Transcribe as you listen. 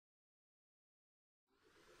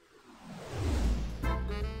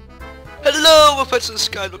Hello, we're pets of the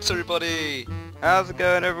Skyblocks, everybody! How's it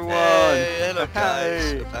going, everyone? Hey, hello guys,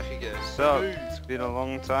 Hey. we're back again. So, it's been a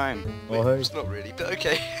long time. Wait, hey. it's not really, but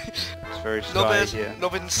okay. It's very shy here.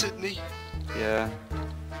 Nob in Sydney. Yeah. We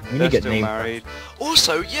They're need to get still named married.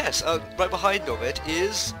 Also, yes, right behind Nobbed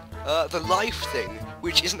is the life thing,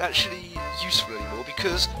 which isn't actually useful anymore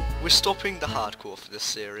because we're stopping the hardcore for this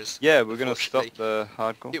series. Yeah, we're gonna stop the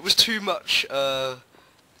hardcore. It was too much,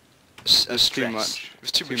 It's too much. It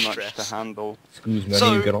was too much stress to handle. Excuse me, I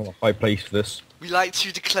So- need to get on a high place for this. We like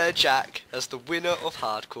to declare Jack as the winner of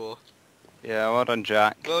hardcore. Yeah, well done,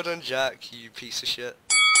 Jack. Well done, Jack, you piece of shit.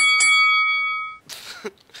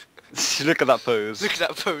 Look at that pose. Look at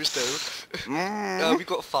that pose, though. We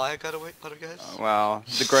got fire, by the way, guys. Wow,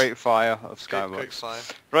 the great fire of Skyblocks. Great fire.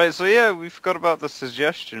 Right, so yeah, we forgot about the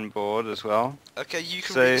suggestion board as well. Okay, you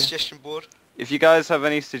can So- read the suggestion board. If you guys have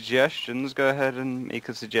any suggestions, go ahead and make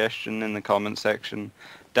a suggestion in the comment section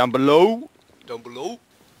down below. Down below.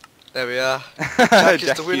 There we are. Jack is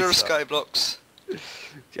Jack, the winner you of suck. Skyblocks.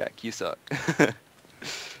 Jack, you suck.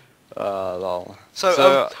 Lol.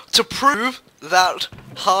 So to prove that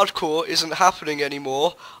hardcore isn't happening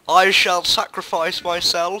anymore, I shall sacrifice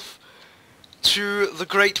myself to the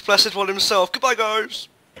great blessed one himself. Goodbye, guys.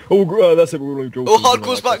 Oh, that's it. We're only joking. Oh,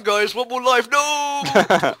 hardcore's back, guys. One more life.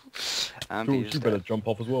 No. George, you better jump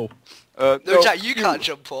off as well. No, Jack, you can't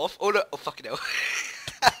jump off. Oh no! Oh fucking hell!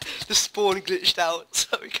 The spawn glitched out,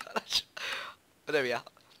 so we can't. Oh, there we are.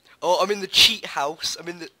 Oh, I'm in the cheat house. I'm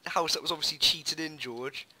in the house that was obviously cheated in,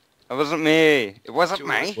 George. It wasn't me. It wasn't George.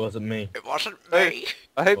 me. It wasn't me. It wasn't Hey. me.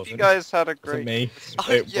 I hope you guys had a It great. wasn't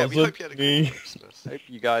me. Yeah, we hope you had a me. good Christmas. I hope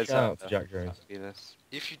you guys Shout out had to Jack Jones. happiness.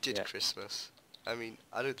 If you did Yeah. Christmas, I mean,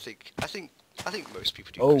 I think most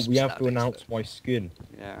people do. Oh, Christmas we have to nowadays, announce though. my skin.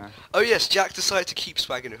 Yeah. Oh yes, Jack decided to keep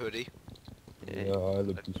swagging a hoodie. Yeah, I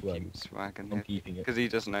look too swag. Swagging I'm it. keeping it. Because he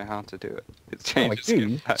doesn't know how to do it. It's Oh, I changed his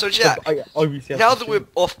do. skin. So Jack, I obviously have now to that we're shoot.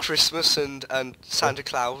 off Christmas and Santa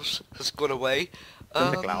Claus has gone away,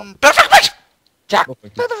 Santa Claus. Jack,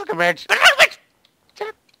 Nothing.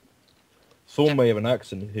 Someone may have an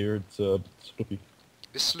accent here. It's Slippy.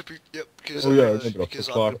 It's Slippy. Yep, because Oh yeah, I remember that. because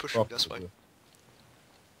I'm gonna push him. That's why.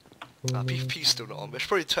 PvP's still not on. I should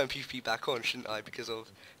probably turn PvP back on, shouldn't I? Because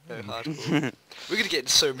of hardcore. We're gonna get in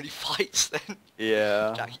so many fights then.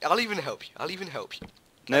 Yeah. Jack, I'll even help you. I'll even help you.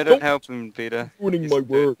 No, don't help him, Peter. Ruining He's my gonna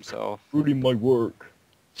do it work. himself. Ruining my work.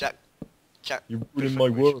 Jack. You're ruining my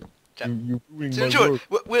work. Jack. You're ruining So, my George,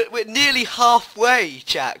 work. we're nearly halfway,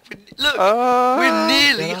 Jack. Look, Ah, we're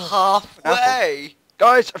nearly yeah. halfway.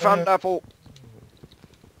 Guys, I found an apple.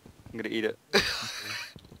 I'm gonna eat it.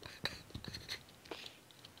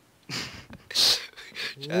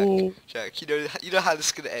 Oh, Jack, you know how this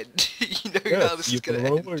is gonna end. You know how yes, this is you're gonna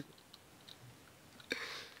gonna end. run away.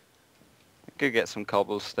 Go get some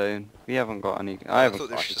cobblestone. We haven't got any. I I haven't thought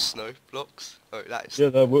they got were just snow blocks. Oh, that is. Yeah,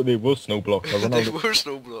 there were snow blocks. I ran They out were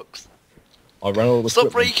snow blocks. of the Stop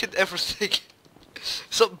equipment. breaking everything.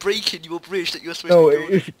 Stop breaking your bridge that you're supposed No, to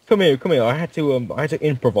be building. come here. I had to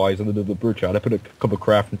improvise on the bridge. I had to put a couple of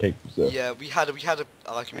crafting tapes there. Yeah, we had a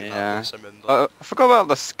argument Yeah. about this, I remember. I forgot about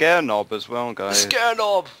the scare knob as well, The guys. scare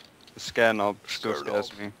knob! The scare knob still Scare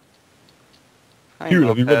scares knob. me. Hang Here, on,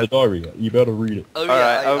 have you read the diary yet? You better read it. Oh Alright,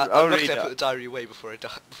 yeah, I'll I'm read lucky I that. put the diary away before I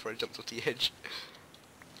jumped off the edge.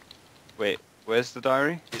 Wait, where's the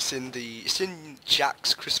diary? It's in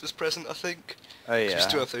Jack's Christmas present, I think. Oh yeah. We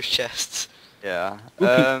still have those chests. Yeah.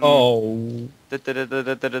 Oh.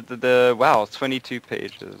 Wow, 22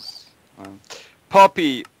 pages.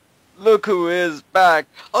 Poppy, look who is back.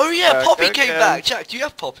 Oh yeah, Back Poppy came again. back. Jack, do you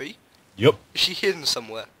have Poppy? Yep. Is she hidden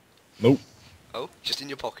somewhere? Nope. Oh, just in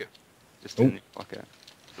your pocket. Just Oh. in your pocket.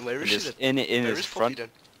 And where is Just she then? in Where his is Poppy front then?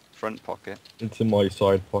 front pocket. It's in my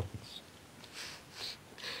side pockets.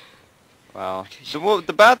 Wow. Okay,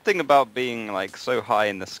 The bad thing about being like so high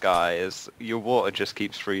in the sky is your water just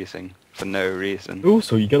keeps freezing for no reason.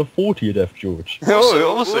 Also, you get a 40 a death, George.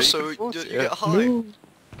 Also, you can force you it. get high No.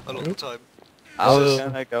 a lot of the time. I was Uh,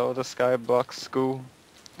 gonna go to Skyblocks school.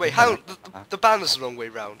 Wait, how? The banner's the wrong way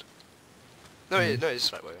round. No, no, it's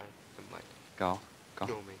the right way round. Never mind. Go.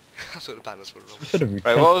 Ignore me. I thought the banners were wrong. You should have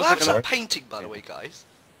Right, what was What it happened to gonna- that painting, by the way, guys?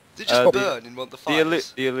 Did it Uh, just the- burn in one of the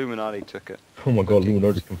fires? The Illuminati took it. Oh my god,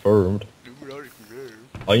 Illuminati confirmed.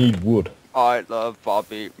 I need wood. I love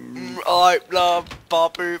Bobby. I love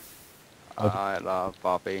Bobby. I love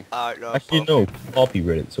Bobby. I love Actually, Bobby. no. Poppy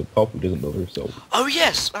read it, so Poppy doesn't know herself. Oh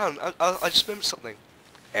yes, man, I just remembered something.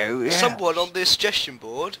 Oh yeah. Someone on this suggestion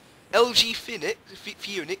board, LG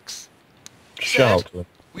Phoenix, Shout out to him.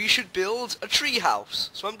 we should build a tree house.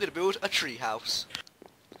 So I'm going to build a tree house.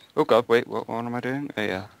 Oh god, wait, what am I doing? Oh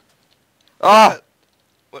yeah. Ah!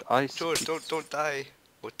 What? Ice. George, don't die.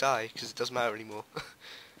 Or die, because it doesn't matter anymore.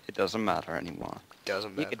 It doesn't matter anymore.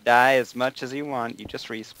 Doesn't You matter. can die as much as you want, you just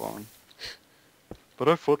respawn. But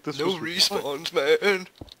I thought this No was... respawns, man.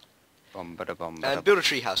 Bum, bada, bum, And bada, build a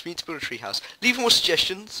treehouse. We need to build a treehouse. Leave more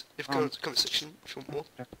suggestions if comment section if you want more.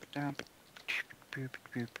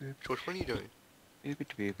 George, what are you doing?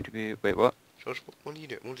 Wait, what? George, what are you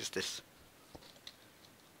doing? What is this?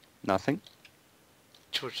 Nothing.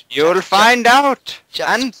 George, You'll find out!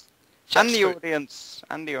 Jack's And the suppo- audience.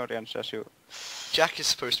 And the audience, that's you. Jack is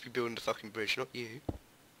supposed to be building the fucking bridge, not you.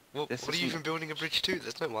 What This are you isn't- even building a bridge to?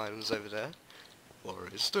 There's no islands over there. Or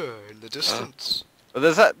is there in the distance? But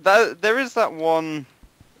there's there is that one,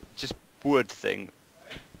 just wood thing.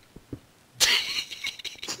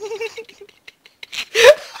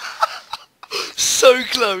 So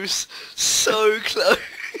close! So close!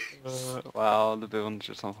 Wow, the building's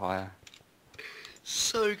just on fire.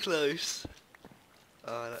 So close.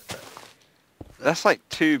 Oh, That's like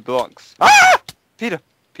 2 blocks. Ah! Peter!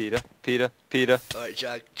 Peter! Alright,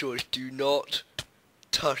 Jack, George, do not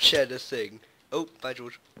touch anything. Oh, bye,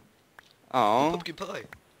 George. Oh. Pumpkin pie.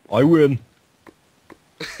 I win.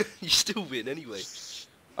 You still win anyway.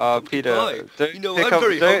 Peter, pie. don't You know, pick I'm up,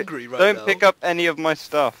 very don't, hungry right don't now. pick up any of my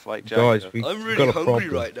stuff, like Jack Guys, does. I'm we've really got a hungry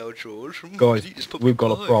problem. right now, George. Guys, Eat this pumpkin we've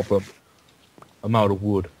got pie. a problem. I'm out of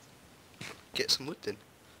wood. Get some wood then.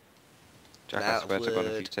 Jack, I Nah, swear to God,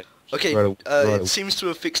 if you wood. take... Okay, Right. it seems to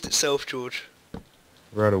have fixed itself, George.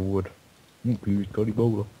 We're out of wood. Please, got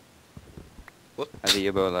Ebola. What? I the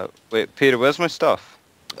Ebola. Wait, Peter, where's my stuff?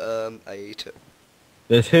 I ate it.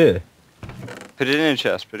 It's here. Put it in a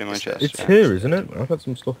chest, put it in my It's chest. It's Jack. here, isn't it? I've got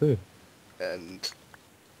some stuff here. And...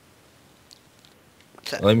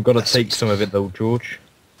 I'm gonna That's take some of it though, George.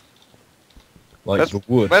 Like Where's- the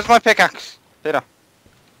wood. Where's my pickaxe? Peter.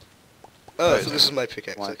 Oh, so this is my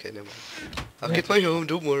pickaxe. Why? Okay, never mind. I'll get my own,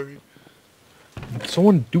 don't worry.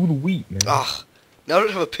 Someone do the wheat, man. Ah, now I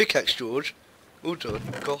don't have a pickaxe, George. Hold on.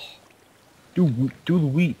 God. Do the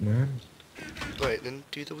wheat, man. Right, then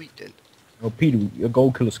do the wheat then. Oh, Peter, you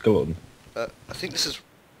go kill a skeleton. I think this is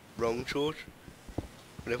wrong, George.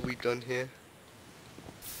 What have we done here?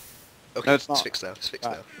 Okay, No, it's it's not. fixed now. It's fixed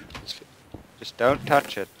Ah. now. It's Just don't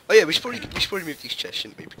touch it. Oh yeah, we should probably move these chests,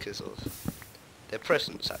 shouldn't we? Because of their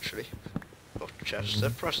presence, actually. Not chests, their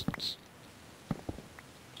presence.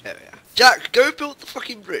 There we are. Jack, go build the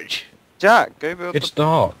fucking bridge. Jack, go build It's the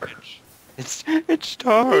dark. bridge. It's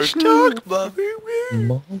dark. It's dark, Bobby.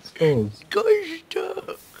 Monsters. Guys, it's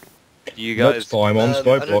dark. You guys... Next time on I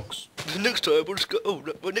don't- Skyblocks. Next time on Sky. Oh,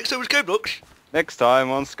 no, well, next time on Skyblocks. Next time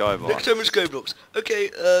on Skyblocks. Next time on Skyblocks. Okay,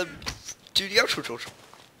 do the outro, George.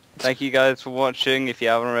 Thank you guys for watching. If you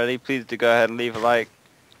haven't already, please do go ahead and leave a like.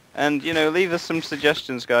 And, you know, leave us some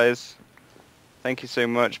suggestions, guys. Thank you so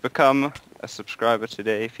much. Become a subscriber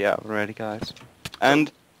today if you haven't already, guys.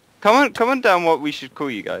 And comment down what we should call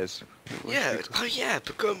you guys. What Yeah. should we call- Oh yeah.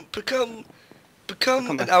 Become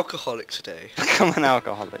Become an a- alcoholic today. Become an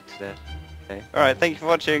alcoholic today. Okay. Alright, thank you for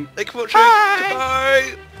watching. Thank you for watching. Bye.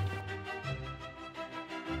 Goodbye.